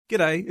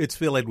G'day, it's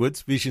Phil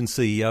Edwards, Vision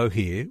CEO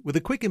here, with a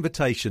quick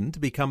invitation to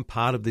become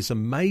part of this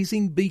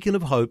amazing beacon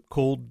of hope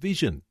called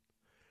Vision.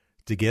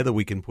 Together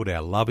we can put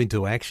our love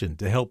into action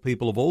to help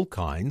people of all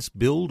kinds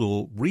build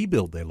or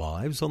rebuild their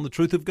lives on the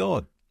truth of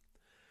God.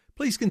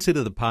 Please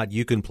consider the part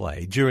you can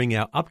play during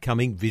our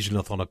upcoming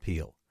Visionathon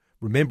appeal,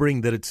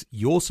 remembering that it's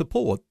your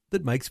support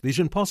that makes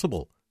Vision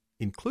possible,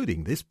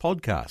 including this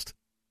podcast.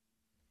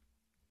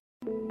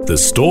 The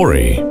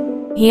story.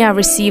 Here I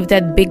received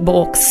that big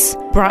box,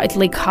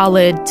 brightly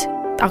coloured.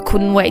 I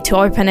couldn't wait to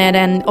open it,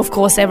 and of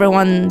course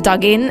everyone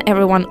dug in,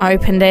 everyone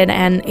opened it,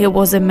 and it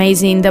was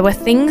amazing. There were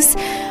things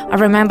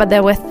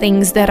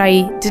that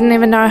I didn't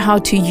even know how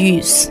to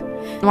use.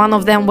 One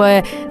of them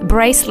were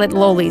bracelet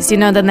lollies, you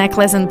know, the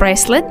necklace and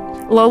bracelet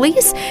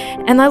lollies.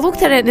 And I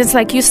looked at it and it's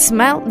like, they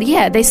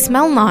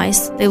smell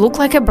nice. They look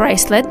like a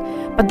bracelet,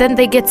 but then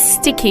they get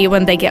sticky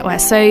when they get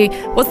wet. So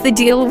what's the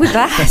deal with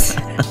that?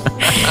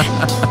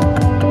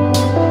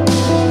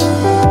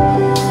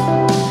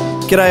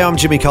 G'day, I'm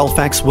Jimmy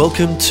Colfax.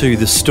 Welcome to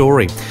The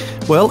Story.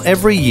 Well,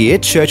 every year,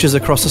 churches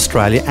across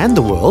Australia and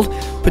the world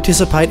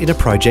participate in a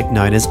project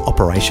known as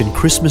Operation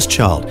Christmas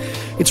Child.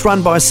 It's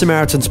run by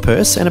Samaritan's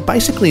Purse, and it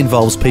basically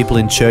involves people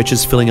in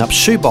churches filling up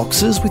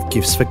shoeboxes with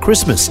gifts for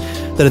Christmas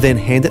that are then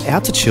handed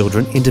out to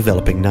children in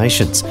developing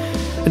nations.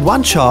 And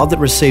one child that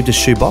received a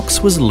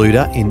shoebox was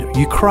Luda in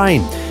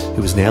Ukraine,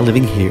 who is now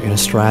living here in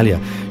Australia.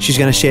 She's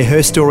going to share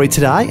her story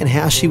today and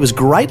how she was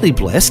greatly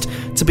blessed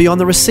to be on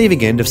the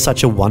receiving end of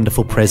such a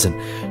wonderful present.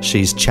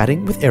 She's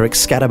chatting with Eric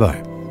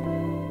Scatterbo.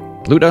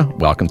 Luda,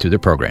 welcome to the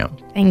program.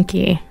 Thank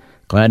you.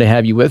 Glad to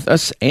have you with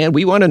us, and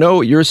we want to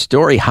know your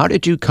story. How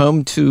did you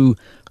come to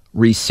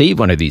receive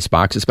one of these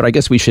boxes? But I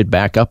guess we should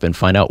back up and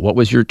find out, what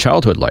was your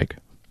childhood like?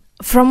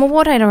 From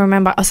what I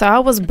remember, so I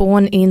was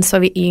born in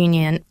Soviet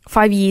Union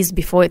 5 years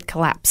before it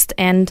collapsed.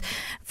 And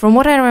from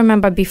what I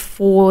remember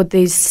before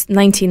this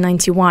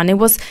 1991, it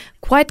was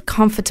quite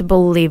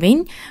comfortable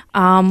living.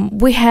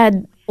 We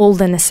had all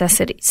the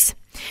necessities.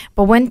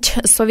 But when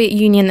Soviet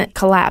Union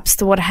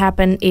collapsed, what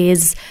happened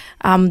is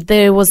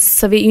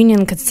Soviet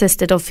Union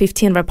consisted of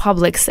 15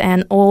 republics,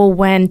 and all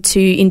went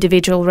to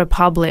individual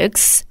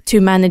republics,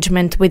 to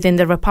management within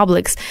the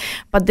republics.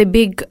 But the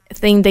big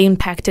thing that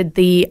impacted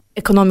the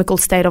economical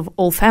state of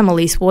all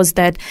families was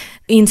that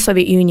in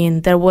Soviet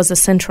Union there was a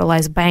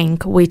centralized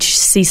bank which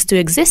ceased to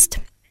exist.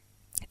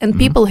 And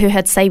people who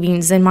had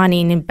savings and money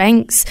in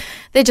banks,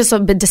 they just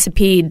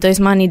disappeared. Those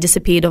money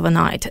disappeared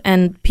overnight.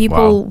 And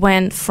people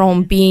went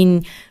from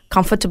being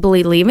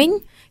comfortably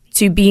living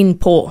to being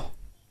poor.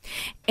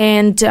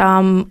 And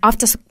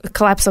after the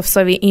collapse of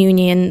Soviet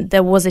Union,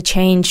 there was a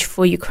change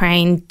for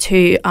Ukraine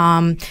to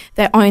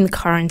their own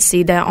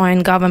currency, their own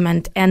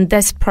government. And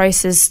this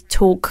process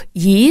took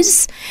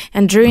years.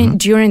 And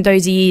during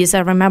those years,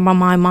 I remember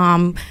my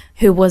mom,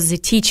 who was a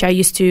teacher,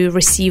 used to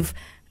receive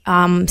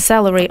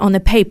salary on a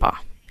paper.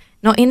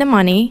 Not in the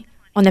money,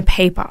 on a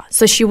paper.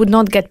 So she would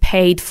not get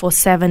paid for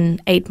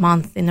 7-8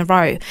 months in a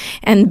row.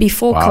 And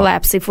before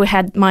collapse, if we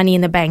had money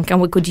in the bank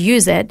and we could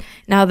use it,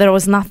 now there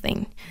was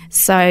nothing.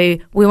 So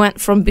we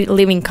went from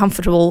living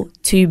comfortable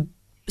to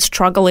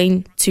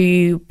struggling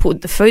to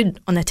put the food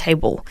on the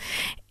table.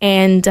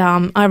 And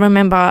I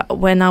remember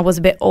when I was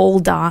a bit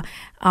older,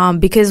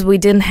 because we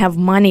didn't have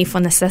money for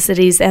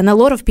necessities, and a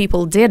lot of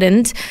people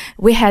didn't,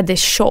 we had these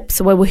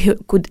shops where we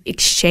could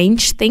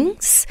exchange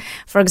things.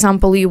 For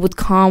example,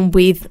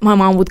 my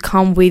mom would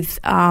come with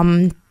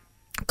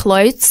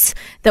clothes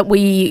that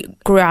we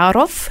grew out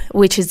of,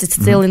 which is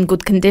still in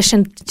good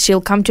condition.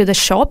 She'll come to the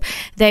shop,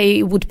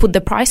 they would put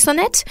the price on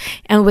it,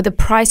 and with the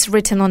price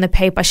written on the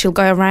paper, she'll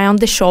go around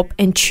the shop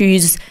and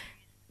choose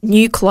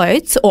new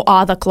clothes or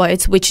other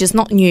clothes, which is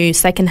not new,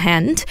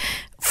 secondhand,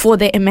 for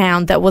the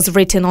amount that was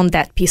written on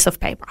that piece of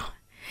paper.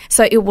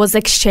 So it was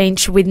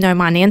exchanged with no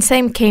money. And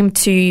same came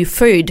to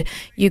food.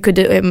 You could,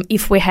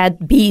 if we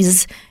had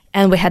bees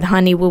and we had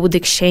honey, we would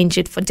exchange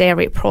it for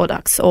dairy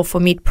products or for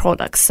meat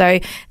products. So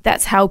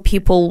that's how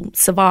people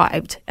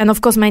survived. And of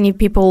course, many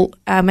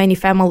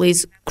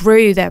families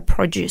grew their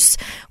produce,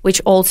 which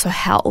also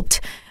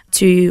helped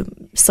to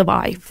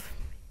survive.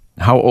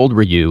 How old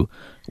were you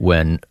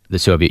when the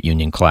Soviet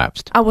Union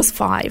collapsed? I was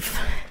 5.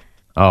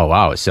 Oh,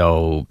 wow.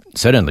 So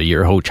suddenly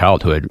your whole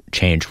childhood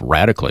changed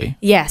radically.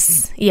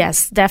 Yes,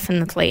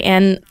 definitely.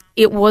 And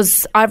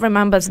I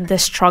remember the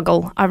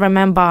struggle. I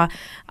remember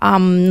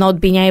not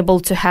being able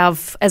to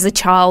have, as a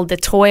child, the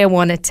toy I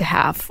wanted to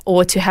have,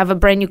 or to have a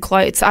brand new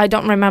clothes. I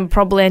don't remember,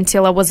 probably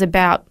until I was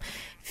about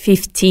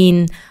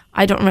 15.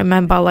 I don't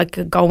remember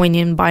going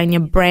in buying a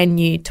brand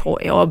new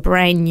toy or a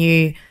brand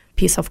new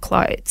piece of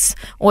clothes.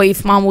 Or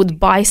if mom would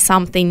buy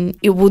something,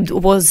 it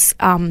was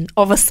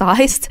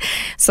oversized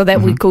so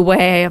that we could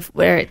wear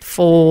it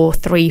for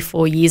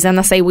 3-4 years. And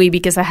I say we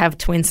because I have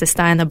twin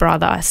sister and a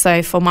brother.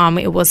 So for mom,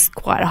 it was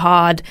quite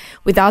hard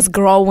with us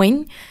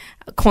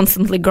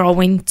constantly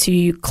growing,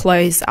 to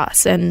clothe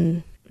us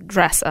and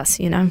dress us,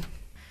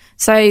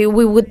 So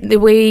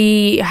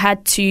we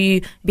had to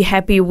be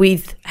happy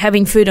with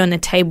having food on the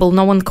table.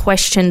 No one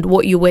questioned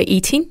what you were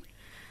eating,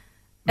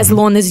 as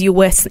long as you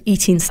were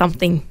eating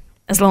something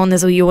as long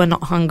as you were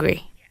not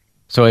hungry.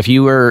 So if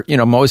you were,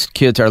 most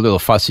kids are a little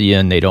fussy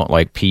and they don't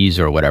like peas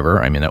or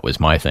whatever. I mean, that was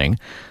my thing.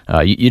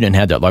 You didn't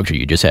have that luxury.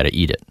 You just had to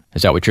eat it.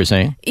 Is that what you're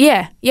saying?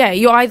 Yeah.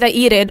 You either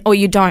eat it or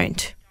you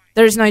don't.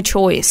 There's no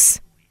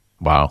choice.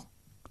 Wow.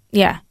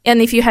 Yeah.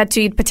 And if you had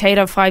to eat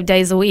potato 5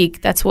 days a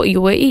week, that's what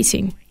you were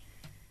eating.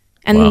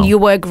 And Wow. you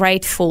were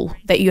grateful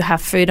that you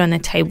have food on the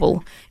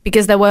table,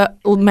 because there were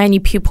many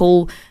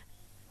people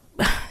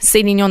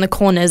sitting on the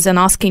corners and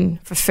asking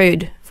for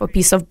food, for a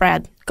piece of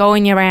bread,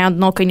 going around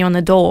knocking on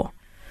the door.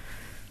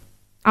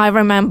 I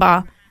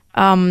remember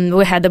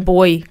we had a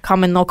boy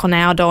come and knock on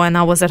our door, and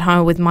I was at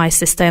home with my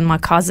sister and my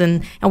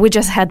cousin, and we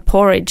just had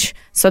porridge.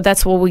 So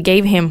that's what we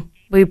gave him.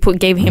 We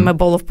gave him a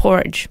bowl of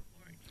porridge.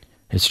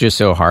 It's just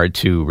so hard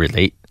to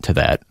relate to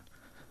that.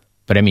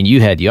 But I mean,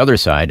 you had the other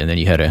side, and then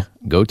you had to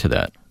go to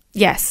that.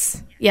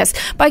 Yes.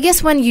 But I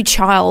guess when you're a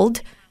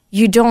child,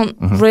 you don't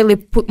really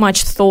put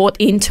much thought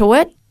into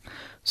it.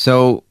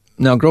 So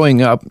now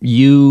growing up,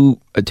 you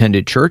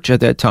attended church at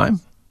that time?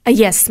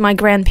 Yes, my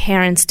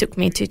grandparents took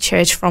me to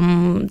church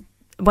from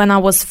when I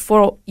was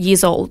 4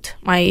 years old.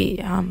 My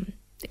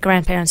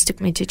grandparents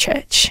took me to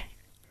church.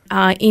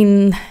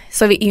 In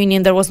Soviet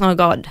Union, there was no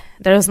God.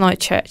 There was no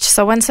church.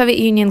 So when Soviet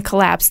Union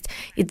collapsed,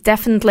 it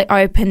definitely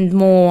opened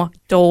more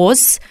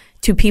doors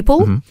to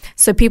people.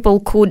 So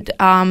people could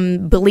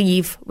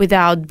believe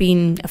without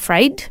being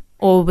afraid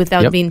or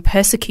without being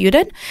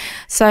persecuted.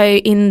 So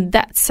in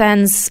that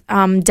sense,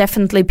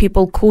 definitely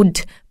people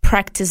could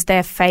practice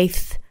their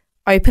faith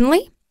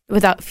openly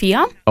without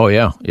fear. Oh,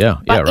 yeah,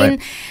 But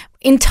right.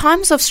 in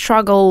times of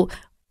struggle,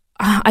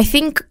 I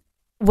think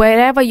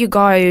wherever you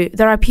go,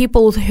 there are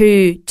people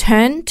who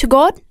turn to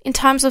God in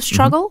times of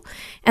struggle,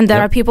 and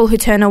there are people who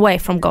turn away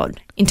from God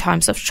in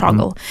times of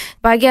struggle.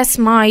 But I guess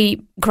my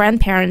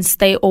grandparents,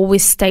 they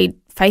always stayed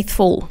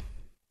faithful.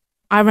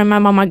 I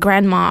remember my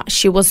grandma,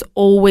 she was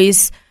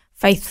always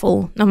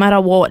faithful no matter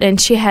what, and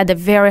she had a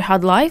very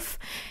hard life.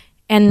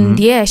 And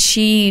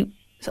she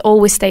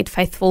always stayed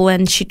faithful,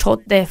 and she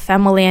taught their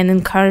family and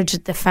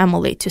encouraged the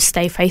family to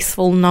stay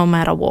faithful no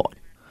matter what.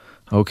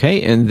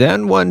 Okay, and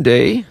then one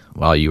day,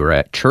 while you were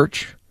at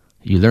church,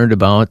 you learned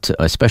about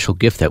a special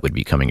gift that would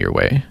be coming your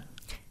way.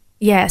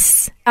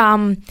 Yes.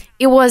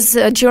 It was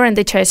during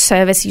the church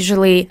service.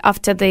 Usually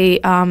after the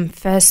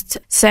first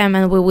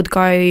sermon, we would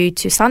go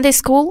to Sunday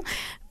school,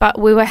 but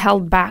we were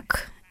held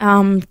back,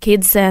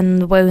 kids,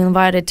 and we were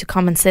invited to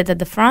come and sit at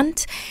the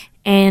front.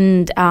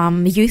 And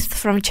youth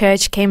from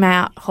church came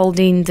out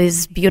holding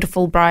these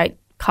beautiful, bright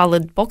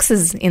coloured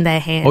boxes in their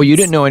hands. Oh, you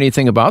didn't know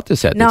anything about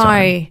this at the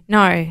time?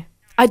 No.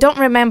 I don't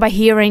remember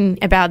hearing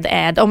about the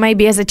ad, or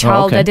maybe as a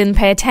child I didn't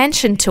pay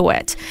attention to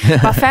it.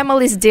 But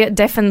families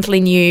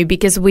definitely knew,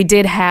 because we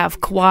did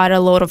have quite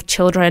a lot of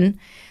children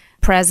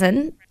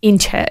present in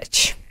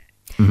church.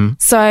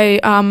 So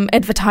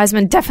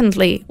advertisement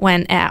definitely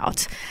went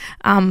out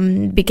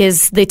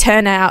because the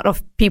turnout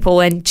of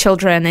people and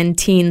children and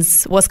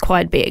teens was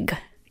quite big.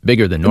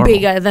 Bigger than normal?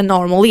 Bigger than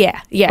normal, yeah.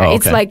 Oh,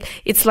 okay.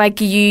 It's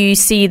like you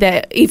see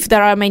that if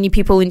there are many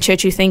people in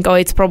church, you think, oh,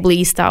 it's probably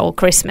Easter or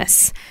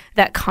Christmas,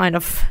 that kind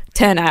of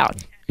turnout.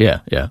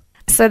 Yeah.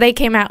 So they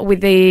came out with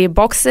the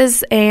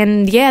boxes,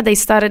 and they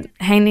started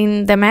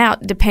handing them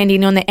out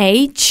depending on the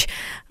age,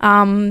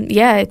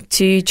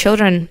 to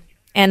children.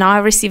 And I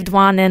received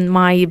one, and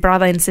my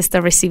brother and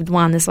sister received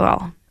one as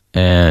well.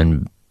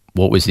 And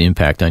what was the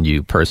impact on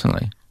you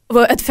personally?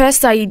 Well, at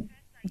first I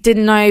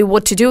didn't know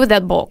what to do with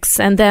that box.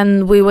 And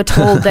then we were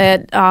told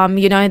that,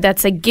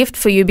 that's a gift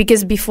for you,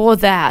 because before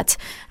that,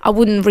 I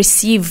wouldn't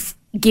receive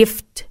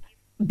gift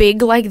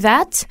big like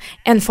that.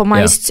 And for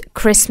my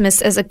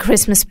Christmas, as a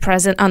Christmas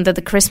present under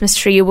the Christmas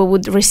tree, we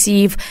would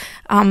receive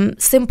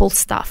simple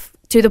stuff,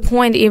 to the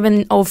point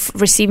even of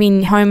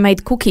receiving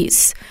homemade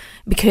cookies,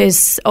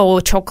 or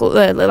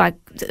chocolate,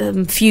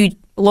 few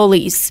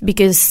lollies,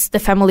 because the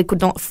family could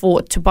not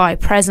afford to buy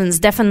presents.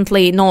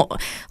 Definitely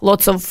not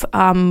lots of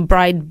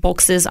bright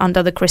boxes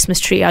under the Christmas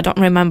tree. I don't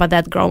remember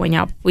that growing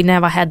up. We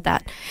never had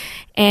that.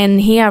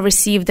 And here I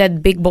received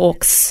that big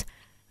box,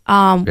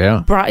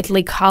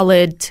 brightly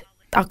colored.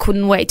 I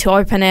couldn't wait to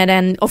open it.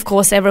 And of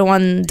course,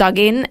 everyone dug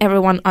in,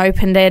 everyone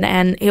opened it,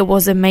 and it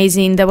was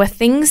amazing. There were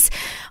things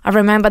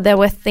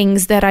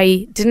that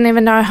I didn't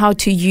even know how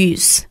to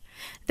use.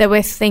 There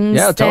were things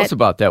tell us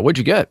about that. What'd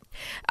you get?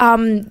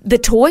 The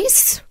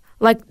toys.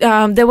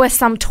 There were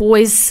some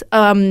toys,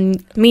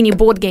 mini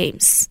board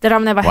games that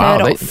I've never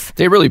heard of.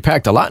 They really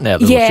packed a lot in that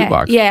little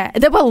shoebox. Yeah.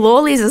 There were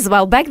lollies as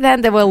well. Back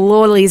then, there were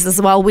lollies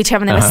as well, which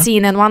I've never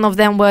seen. And one of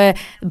them were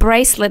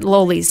bracelet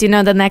lollies. You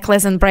know, the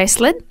necklace and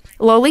bracelet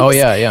lollies? Oh,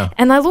 yeah.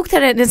 And I looked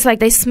at it, and it's like,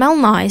 they smell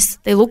nice.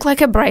 They look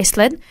like a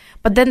bracelet,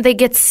 but then they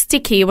get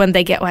sticky when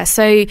they get wet.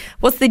 So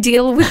what's the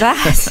deal with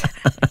that?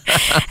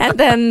 And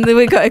then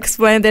we got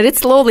explained that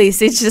it's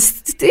lollies. It's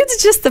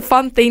just a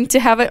fun thing to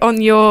have it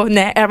on your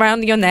neck,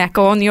 around your neck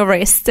or on your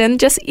wrist, and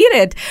just eat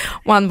it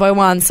one by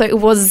one. So it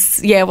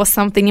was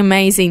something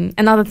amazing.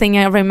 Another thing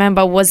I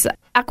remember was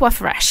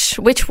Aquafresh,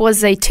 which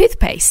was a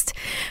toothpaste,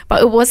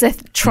 but it was a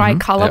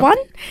tricolor one,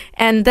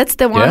 and that's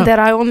the one that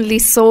I only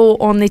saw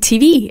on the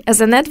TV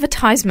as an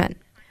advertisement.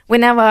 We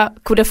never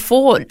could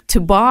afford to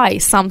buy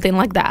something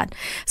like that.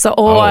 So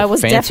I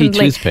was fancy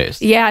definitely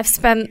toothpaste. Yeah, I've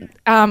spent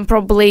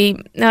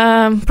probably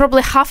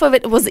half of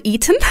it was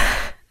eaten.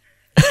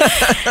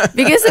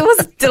 Because it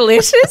was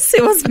delicious,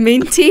 it was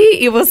minty,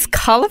 it was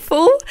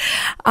colorful.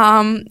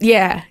 So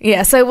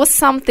it was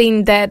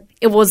something that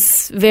it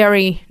was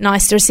very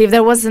nice to receive.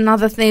 There was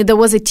another thing, there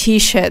was a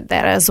t-shirt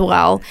there as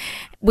well,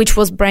 which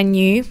was brand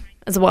new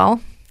as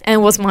well, and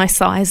it was my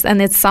size,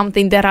 and it's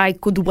something that I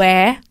could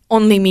wear,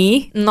 only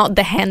me, not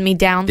the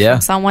hand-me-down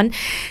from someone.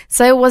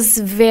 So it was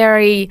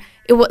there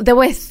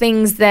were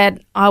things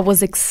that I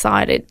was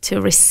excited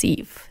to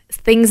receive,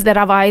 things that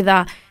I've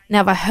either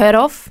never heard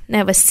of,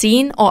 never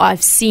seen, or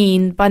I've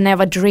seen but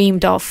never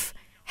dreamed of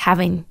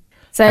having.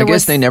 So I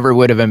guess they never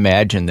would have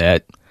imagined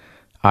that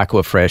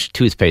Aquafresh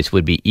toothpaste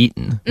would be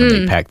eaten when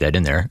they packed that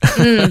in there.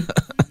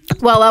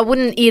 Well, I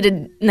wouldn't eat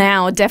it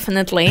now,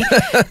 definitely.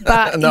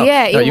 But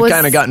you've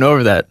kind of gotten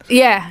over that.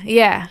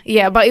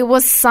 Yeah. But it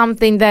was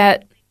something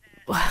that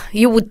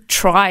you would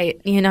try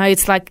it. You know,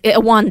 it's like a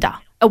wonder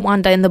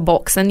in the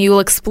box, and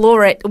you'll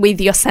explore it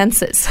with your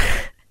senses.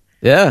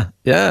 Yeah.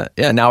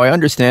 Now, I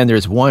understand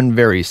there's one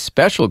very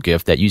special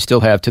gift that you still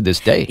have to this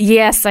day.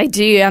 Yes, I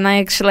do, and I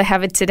actually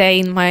have it today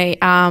in my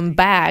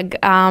bag.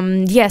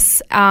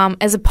 As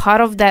a part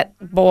of that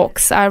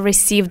box, I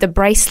received a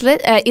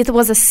bracelet. It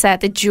was a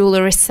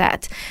jewelry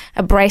set,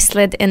 a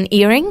bracelet and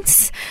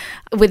earrings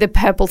with the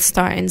purple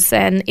stones,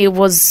 and it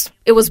was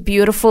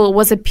beautiful. It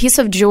was a piece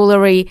of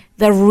jewelry,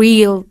 the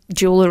real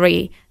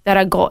jewelry that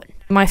I got,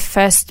 my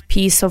first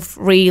piece of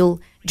real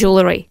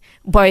jewelry.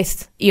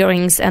 Both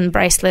earrings and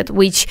bracelet,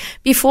 which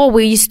before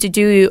we used to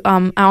do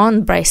our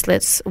own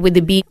bracelets with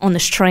the bead on the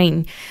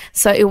string.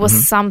 So it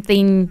was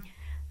something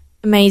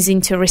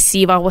amazing to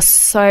receive. I was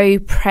so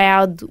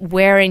proud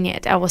wearing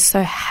it. I was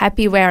so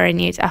happy wearing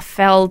it. I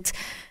felt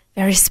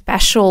very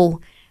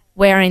special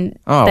wearing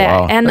that.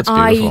 Wow. And That's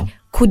beautiful. I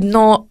could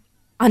not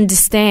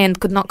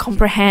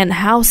comprehend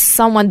how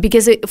someone,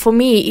 because for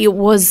me it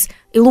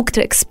looked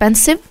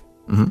expensive.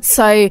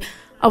 So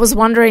I was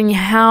wondering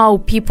how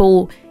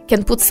people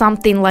can put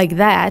something like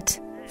that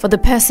for the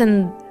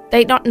person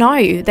they don't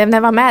know, they've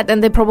never met,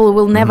 and they probably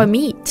will never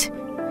meet.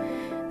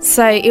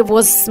 So it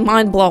was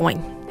mind-blowing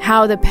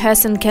how the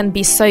person can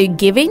be so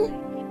giving,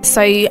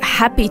 so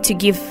happy to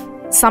give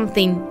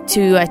something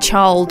to a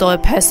child or a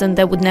person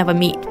they would never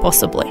meet,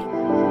 possibly.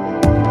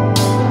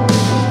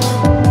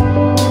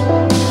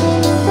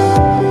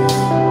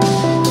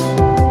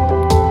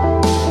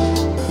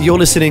 You're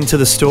listening to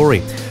The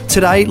Story.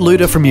 Today,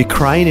 Luda from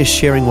Ukraine is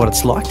sharing what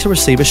it's like to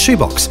receive a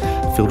shoebox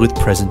filled with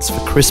presents for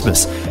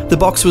Christmas. The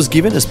box was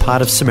given as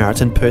part of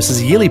Samaritan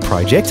Purse's yearly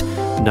project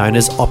known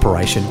as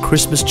Operation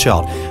Christmas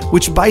Child,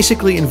 which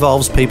basically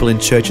involves people in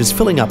churches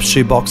filling up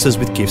shoeboxes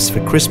with gifts for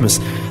Christmas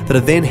that are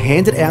then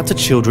handed out to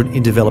children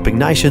in developing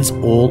nations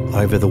all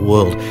over the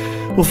world.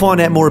 We'll find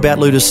out more about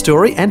Luda's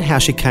story and how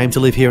she came to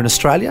live here in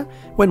Australia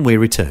when we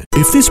return.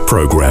 If this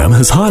program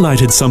has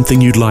highlighted something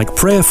you'd like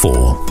prayer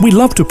for, we'd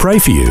love to pray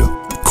for you.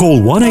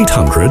 Call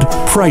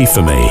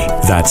 1-800-PRAY-FOR-ME.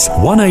 That's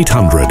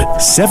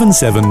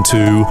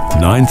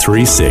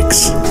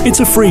 1-800-772-936. It's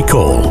a free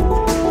call.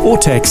 Or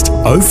text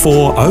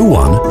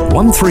 0401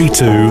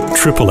 132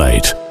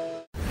 888.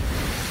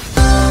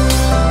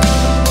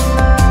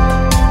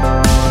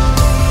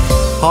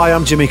 Hi,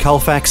 I'm Jimmy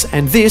Colfax,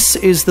 and this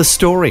is The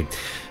Story.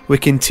 We're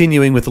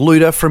continuing with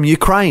Luda from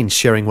Ukraine,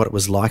 sharing what it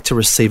was like to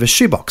receive a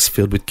shoebox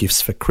filled with gifts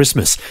for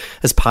Christmas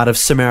as part of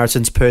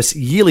Samaritan's Purse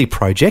yearly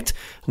project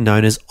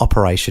known as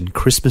Operation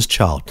Christmas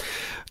Child.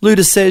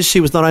 Luda says she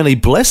was not only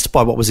blessed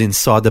by what was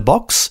inside the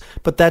box,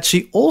 but that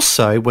she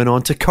also went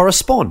on to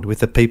correspond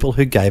with the people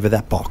who gave her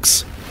that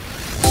box.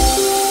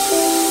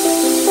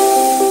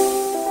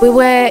 We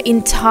were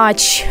in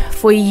touch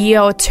for a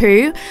year or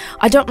two.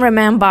 I don't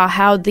remember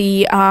how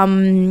the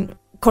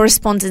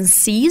correspondence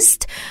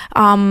ceased,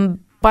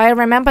 but I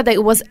remember that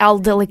it was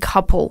elderly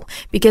couple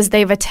because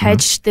they've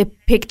attached the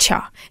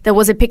picture. There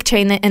was a picture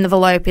in the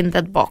envelope in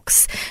that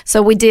box.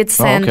 So we did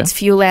send a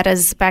few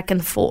letters back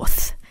and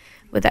forth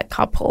with that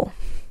couple.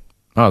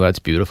 Oh, that's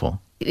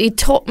beautiful. It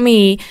taught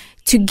me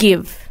to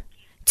give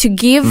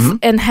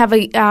and have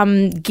a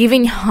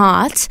giving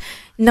heart,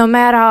 no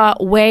matter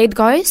where it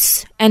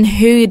goes and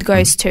who it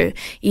goes to.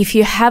 If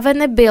you have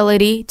an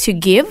ability to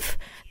give,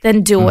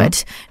 then do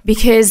it,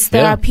 because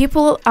there are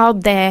people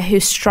out there who are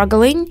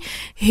struggling,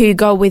 who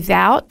go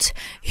without,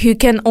 who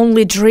can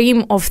only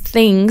dream of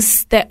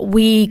things that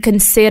we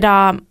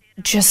consider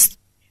just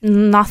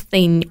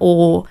nothing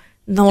or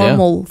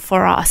normal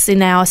for us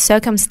in our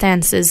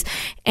circumstances,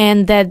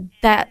 and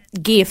that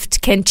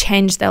gift can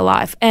change their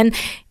life. And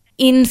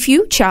in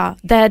future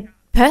that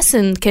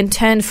person can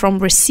turn from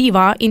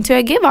receiver into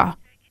a giver.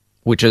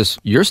 Which is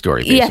your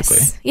story,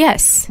 basically.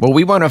 Yes. Well,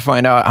 we want to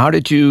find out, how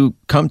did you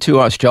come to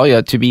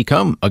Australia to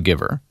become a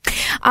giver?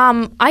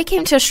 I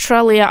came to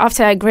Australia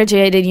after I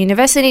graduated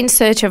university in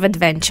search of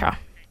adventure.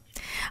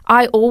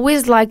 I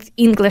always liked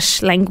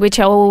English language.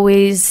 I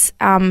always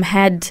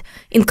had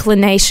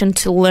inclination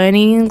to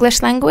learning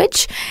English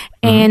language.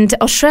 And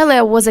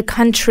Australia was a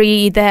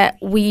country that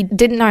we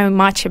didn't know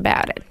much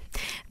about it.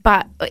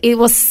 But it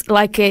was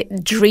like a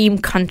dream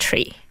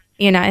country.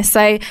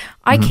 So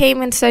I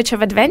came in search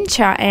of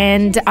adventure,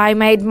 and I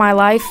made my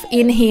life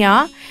in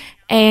here,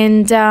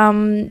 and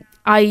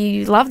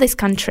I love this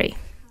country.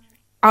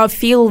 I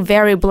feel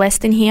very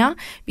blessed in here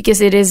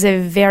because it is a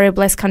very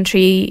blessed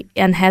country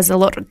and has a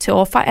lot to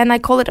offer, and I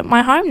call it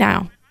my home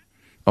now.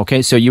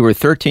 Okay, so you were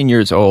 13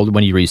 years old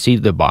when you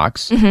received the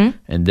box,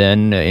 and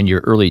then in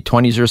your early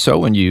 20s or so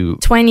when you...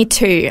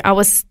 22. I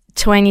was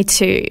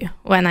 22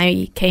 when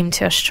I came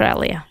to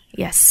Australia,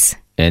 yes.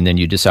 And then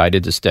you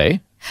decided to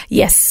stay?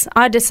 Yes,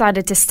 I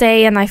decided to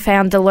stay, and I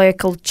found the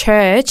local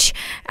church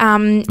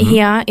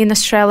here in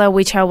Australia,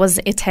 which I was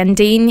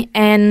attending.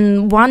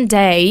 And one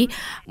day,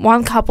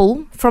 one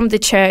couple from the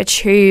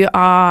church who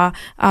are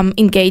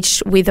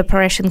engaged with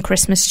Operation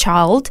Christmas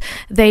Child,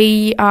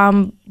 they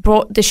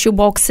brought the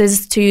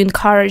shoeboxes to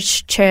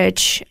encourage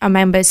church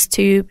members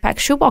to pack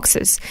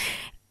shoeboxes.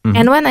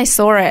 And when I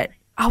saw it,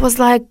 I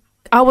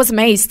was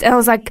amazed. I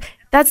was like,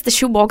 that's the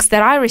shoebox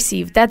that I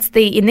received. That's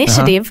the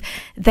initiative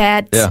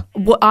that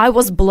I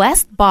was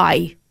blessed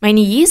by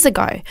many years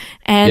ago.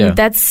 And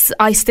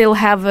I still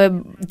have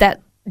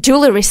that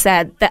jewelry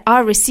set that I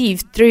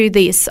received through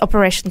this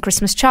Operation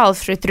Christmas Child,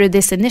 through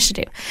this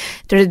initiative,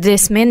 through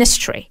this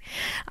ministry.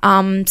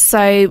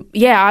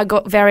 I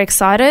got very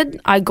excited.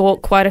 I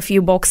got quite a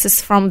few boxes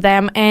from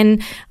them.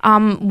 And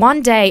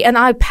one day, and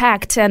I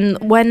packed,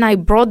 and when I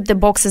brought the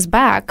boxes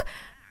back,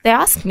 they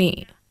asked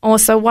me,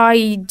 also,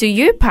 why do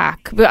you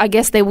pack? But I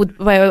guess they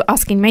were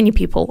asking many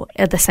people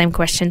the same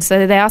question.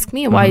 So they asked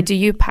me, why do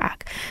you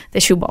pack the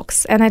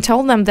shoebox? And I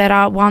told them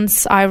that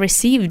once I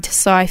received,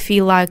 so I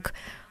feel like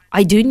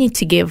I do need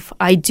to give.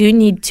 I do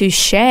need to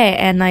share,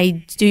 and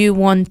I do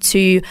want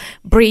to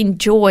bring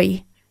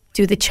joy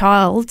to the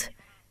child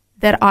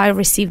that I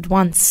received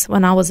once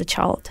when I was a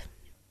child.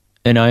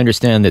 And I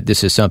understand that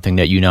this is something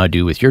that you now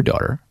do with your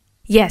daughter.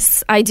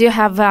 Yes, I do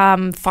have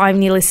a 5,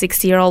 nearly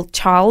 6-year-old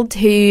child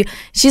who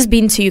she's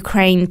been to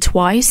Ukraine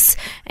twice,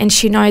 and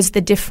she knows the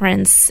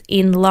difference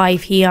in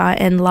life here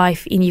and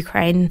life in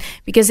Ukraine,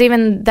 because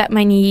even that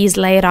many years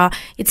later,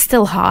 it's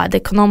still hard.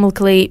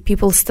 Economically,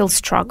 people still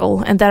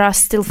struggle, and there are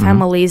still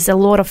families, a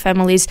lot of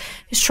families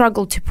who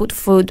struggle to put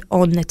food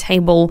on the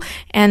table,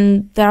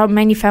 and there are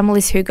many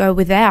families who go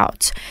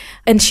without.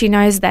 And she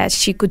knows that,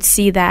 she could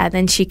see that,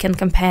 and she can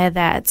compare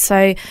that.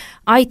 So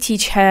I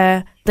teach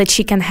her that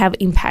she can have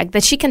impact,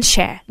 that she can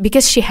share,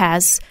 because she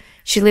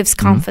lives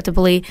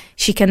comfortably,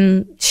 she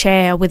can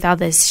share with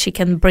others, she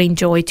can bring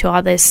joy to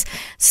others.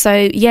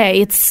 So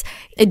it's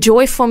a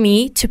joy for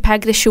me to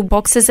pack the shoe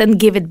boxes and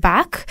give it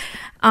back,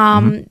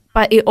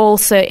 but it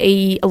also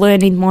a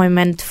learning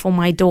moment for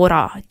my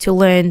daughter to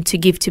learn to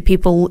give to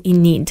people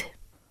in need.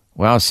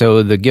 Wow,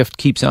 so the gift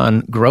keeps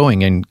on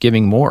growing and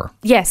giving more.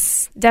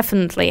 Yes,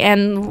 definitely.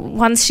 And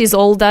once she's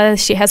older,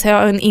 she has her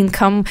own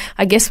income,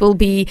 I guess we'll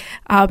be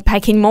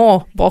packing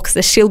more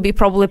boxes. She'll be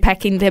probably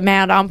packing the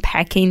amount I'm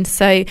packing.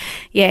 So,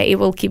 it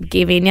will keep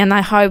giving. And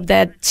I hope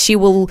that she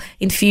will,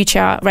 in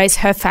future, raise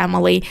her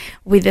family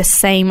with the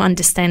same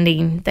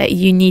understanding that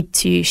you need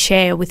to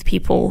share with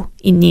people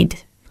in need.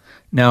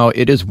 Now,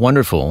 it is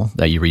wonderful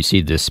that you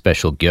received this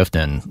special gift.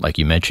 And like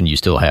you mentioned, you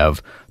still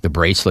have the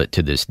bracelet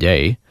to this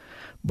day.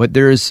 But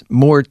there's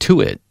more to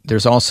it.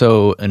 There's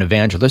also an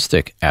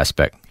evangelistic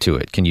aspect to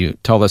it. Can you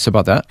tell us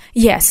about that?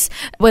 Yes.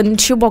 When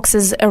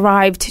shoeboxes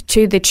arrived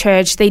to the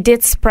church, they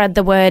did spread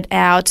the word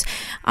out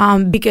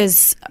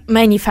because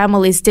many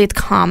families did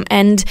come.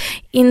 And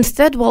in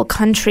third world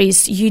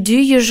countries, you do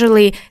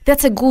usually,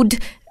 that's a good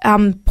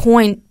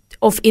point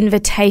of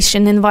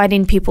invitation,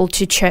 inviting people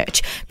to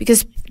church,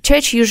 because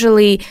church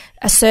usually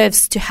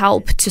serves to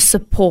help, to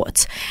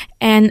support.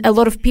 And a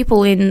lot of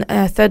people in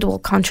third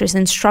world countries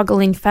and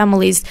struggling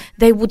families,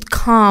 they would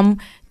come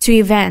to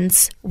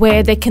events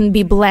where they can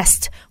be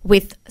blessed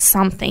with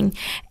something.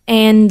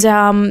 And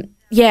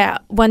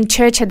when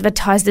church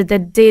advertised it, they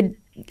did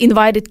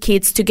invited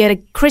kids to get a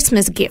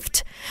Christmas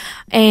gift.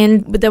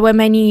 And there were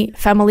many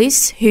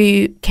families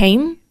who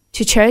came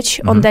to church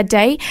on that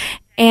day.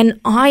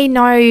 And I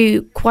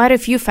know quite a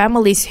few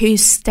families who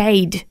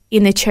stayed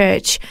in the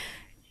church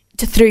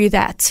through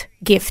that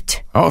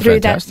gift, through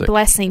fantastic. That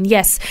blessing,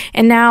 yes.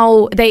 And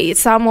now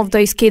some of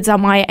those kids are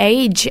my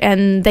age,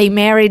 and they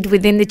married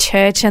within the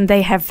church, and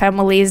they have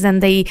families,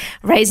 and they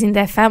raising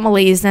their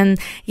families, and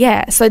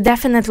so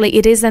definitely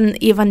it is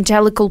an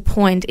evangelical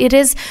point. It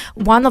is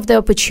one of the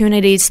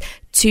opportunities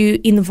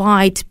to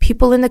invite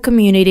people in the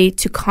community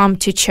to come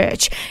to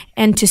church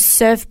and to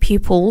serve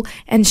people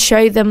and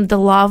show them the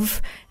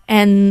love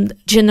and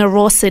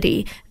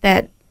generosity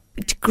that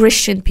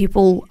Christian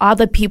people,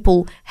 other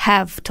people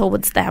have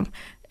towards them.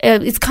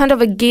 It's kind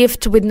of a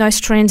gift with no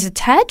strings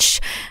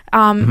attached,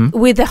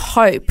 with the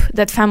hope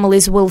that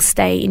families will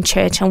stay in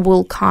church and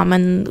will come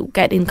and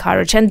get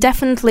encouraged. And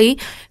definitely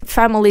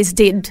families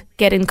did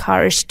get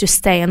encouraged to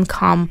stay and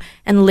come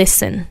and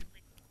listen.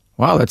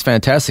 Wow, that's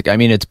fantastic. I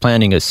mean, it's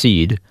planting a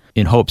seed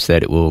in hopes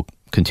that it will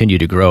continue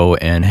to grow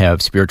and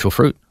have spiritual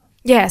fruit.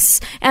 Yes,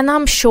 and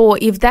I'm sure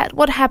if that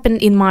what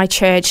happened in my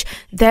church,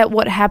 that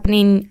what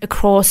happening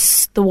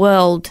across the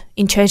world,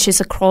 in churches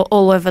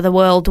all over the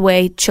world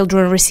where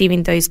children are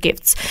receiving those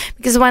gifts.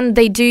 Because when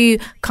they do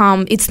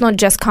come, it's not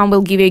just come,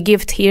 we'll give you a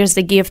gift, here's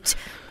the gift,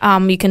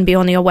 you can be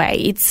on your way.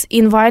 It's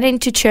inviting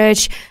to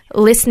church,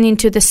 listening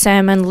to the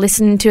sermon,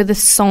 listening to the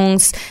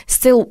songs,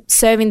 still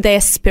serving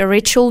their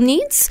spiritual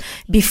needs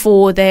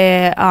before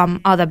their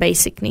other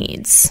basic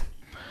needs.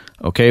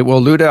 Okay,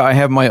 well, Luda, I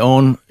have my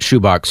own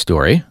shoebox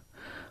story.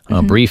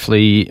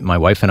 Briefly, my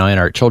wife and I and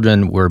our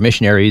children were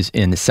missionaries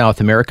in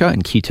South America,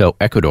 in Quito,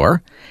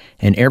 Ecuador.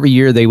 And every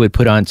year they would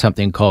put on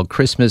something called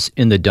Christmas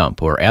in the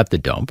Dump, or at the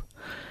dump.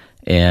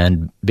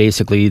 And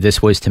basically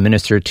this was to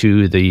minister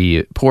to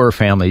the poorer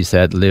families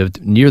that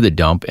lived near the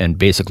dump, and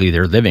basically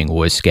their living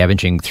was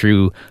scavenging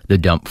through the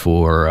dump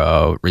for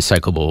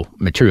recyclable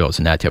materials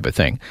and that type of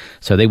thing.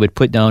 So they would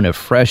put down a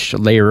fresh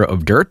layer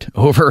of dirt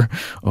over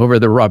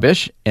the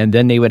rubbish, and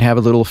then they would have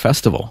a little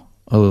festival.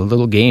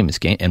 Little games,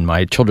 and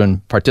my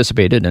children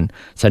participated in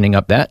setting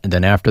up that. And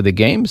then after the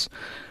games,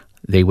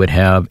 they would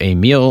have a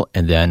meal,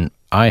 and then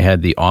I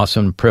had the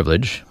awesome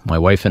privilege, my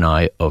wife and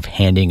I, of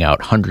handing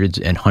out hundreds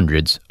and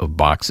hundreds of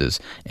boxes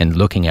and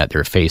looking at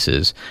their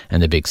faces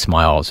and the big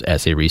smiles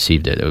as they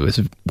received it. It was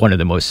one of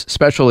the most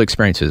special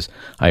experiences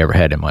I ever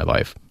had in my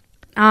life.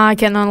 I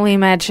can only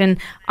imagine.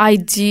 I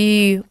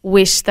do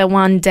wish that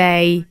one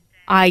day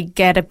I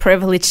get a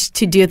privilege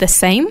to do the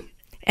same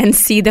and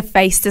see the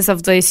faces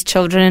of those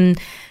children,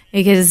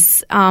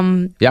 because...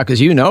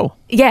 because you know.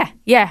 Yeah,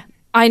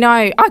 I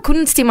know. I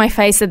couldn't see my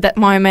face at that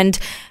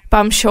moment, but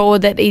I'm sure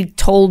that it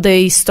told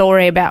the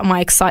story about my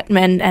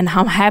excitement and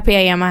how happy I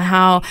am and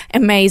how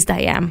amazed I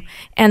am.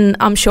 And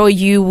I'm sure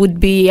you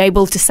would be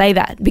able to say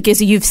that because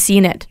you've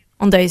seen it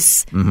on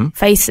those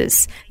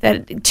faces.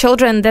 That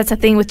children, that's the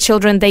thing with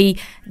children, they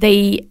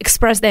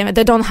express them,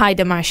 they don't hide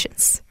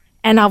emotions.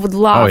 And I would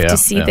love to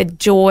see the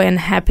joy and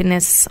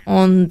happiness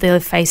on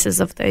the faces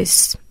of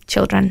those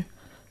children.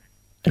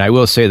 And I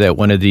will say that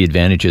one of the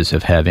advantages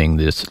of having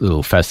this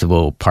little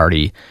festival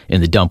party in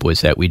the dump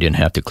was that we didn't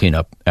have to clean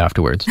up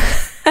afterwards.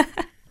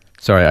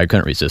 Sorry, I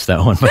couldn't resist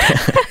that one.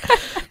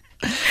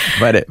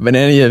 But in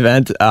any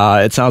event,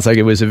 it sounds like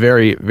it was a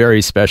very,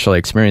 very special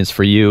experience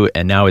for you.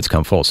 And now it's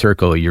come full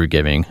circle. You're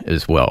giving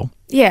as well.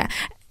 Yeah.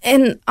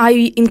 And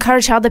I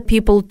encourage other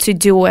people to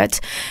do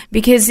it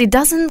because it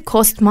doesn't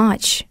cost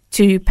much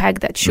to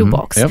pack that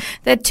shoebox.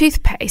 That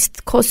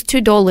toothpaste costs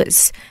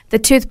 $2. The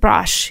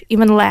toothbrush,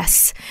 even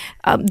less.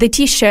 The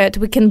T-shirt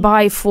we can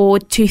buy for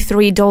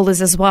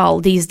 $2-3 as well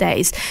these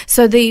days.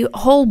 So the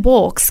whole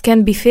box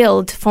can be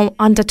filled for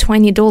under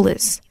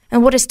 $20.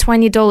 And what is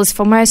 $20?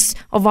 For most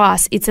of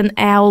us, it's an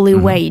hourly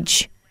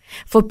wage.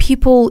 For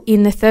people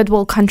in the third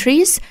world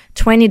countries,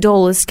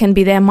 $20 can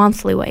be their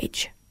monthly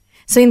wage.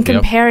 So in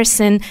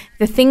comparison,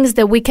 the things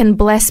that we can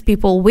bless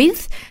people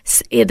with,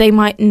 they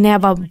might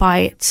never buy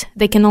it.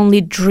 They can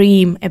only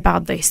dream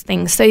about those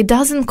things. So it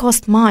doesn't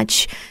cost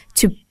much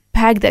to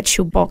pack that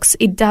shoebox.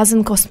 It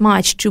doesn't cost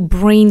much to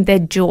bring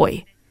that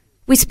joy.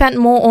 We spent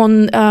more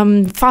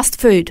on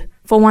fast food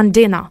for one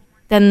dinner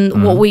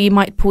than what we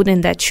might put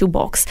in that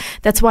shoebox.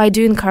 That's why I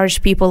do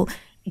encourage people,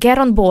 get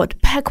on board,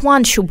 pack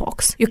one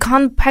shoebox. You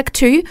can't pack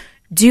two,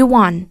 do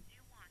one.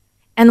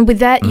 And with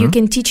that, you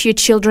can teach your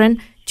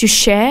children to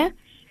share.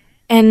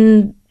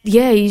 And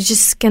you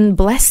just can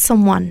bless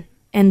someone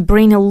and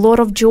bring a lot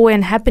of joy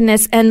and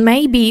happiness and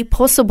maybe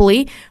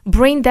possibly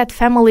bring that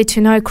family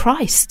to know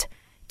Christ,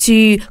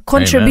 to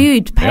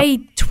contribute, pay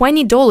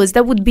 $20.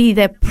 That would be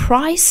the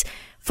price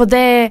for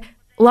their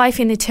life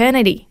in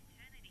eternity.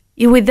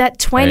 With that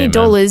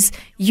 $20,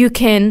 you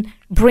can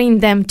bring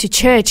them to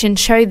church and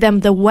show them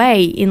the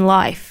way in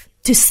life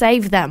to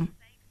save them.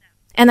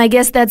 And I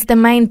guess that's the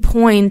main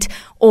point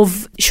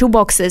of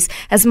shoeboxes.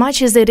 As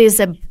much as it is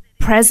a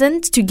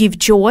present to give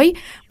joy,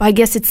 but I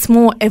guess it's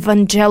more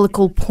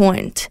evangelical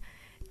point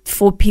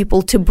for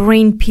people to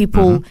bring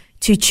people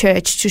to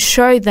church, to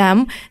show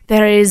them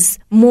there is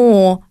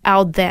more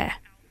out there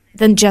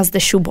than just the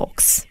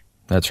shoebox.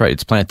 That's right.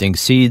 It's planting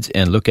seeds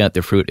and look at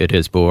the fruit it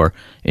has bore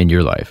in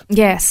your life.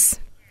 Yes.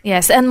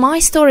 And my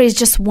story is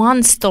just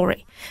one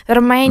story. There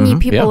are many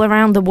people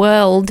around the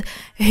world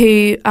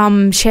who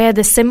share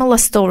the similar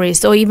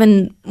stories or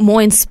even more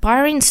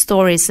inspiring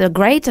stories,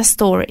 greater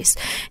stories,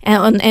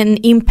 and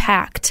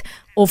impact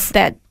of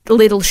that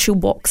little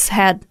shoebox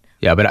had.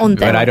 Yeah, but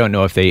I don't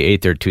know if they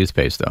ate their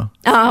toothpaste, though.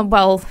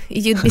 Well,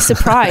 you'd be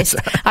surprised.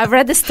 I've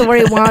read the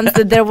story once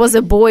that there was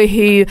a boy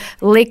who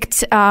licked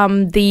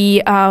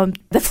the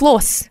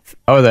floss.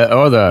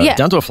 The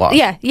dental floss.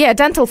 Yeah,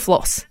 dental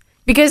floss.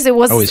 because it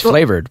was it's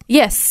flavored.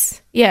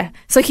 Yes, yeah.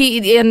 So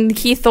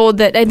he thought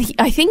that, and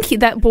I think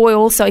that boy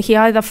also, he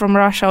either from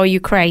Russia or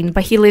Ukraine,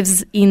 but he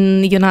lives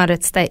in the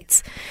United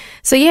States.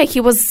 So yeah,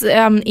 he was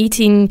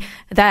eating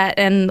that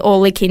and or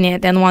licking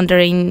it and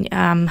wondering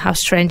how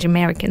strange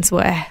Americans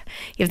were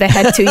if they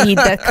had to eat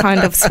that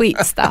kind of sweet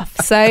stuff.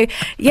 So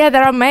yeah,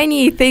 there are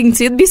many things.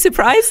 You'd be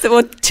surprised at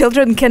what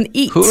children can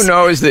eat. Who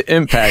knows the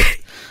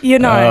impact?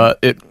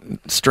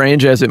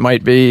 Strange as it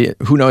might be,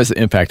 who knows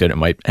the impact that it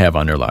might have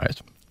on their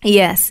lives?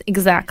 Yes,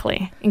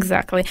 exactly.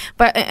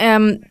 But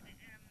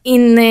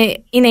in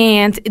the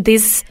end,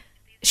 this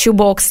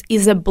shoebox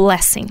is a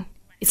blessing.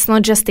 It's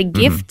not just a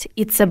gift,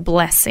 it's a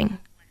blessing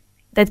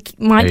that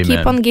might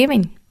keep on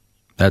giving.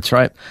 That's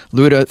right.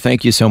 Luda,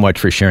 thank you so much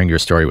for sharing your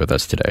story with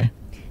us today.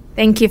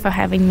 Thank you for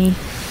having me.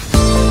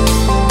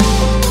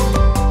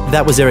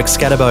 That was Eric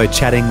Scatterbo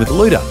chatting with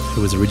Luda,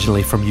 who was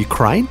originally from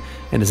Ukraine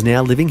and is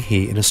now living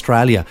here in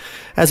Australia.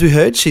 As we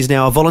heard, she's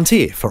now a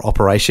volunteer for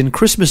Operation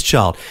Christmas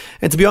Child.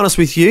 And to be honest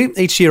with you,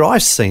 each year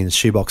I've seen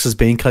shoeboxes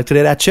being collected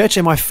at our church,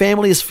 and my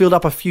family has filled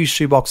up a few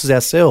shoeboxes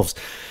ourselves.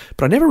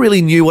 But I never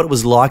really knew what it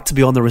was like to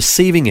be on the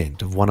receiving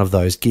end of one of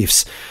those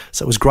gifts.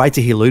 So it was great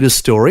to hear Luda's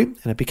story,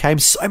 and it became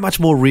so much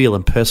more real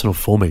and personal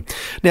for me.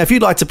 Now, if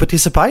you'd like to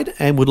participate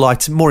and would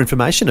like more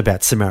information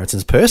about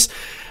Samaritan's Purse,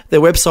 their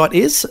website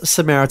is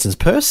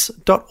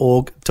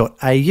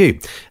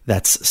samaritanspurse.org.au.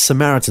 That's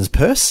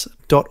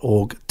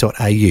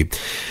samaritanspurse.org.au.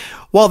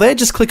 While there,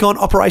 just click on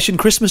Operation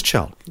Christmas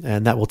Child,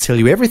 and that will tell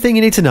you everything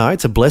you need to know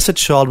to bless a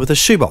child with a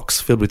shoebox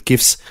filled with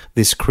gifts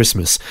this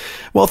Christmas.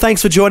 Well,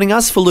 thanks for joining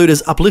us for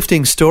Luda's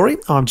uplifting story.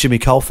 I'm Jimmy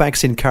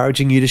Colfax,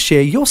 encouraging you to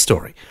share your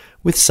story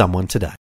with someone today.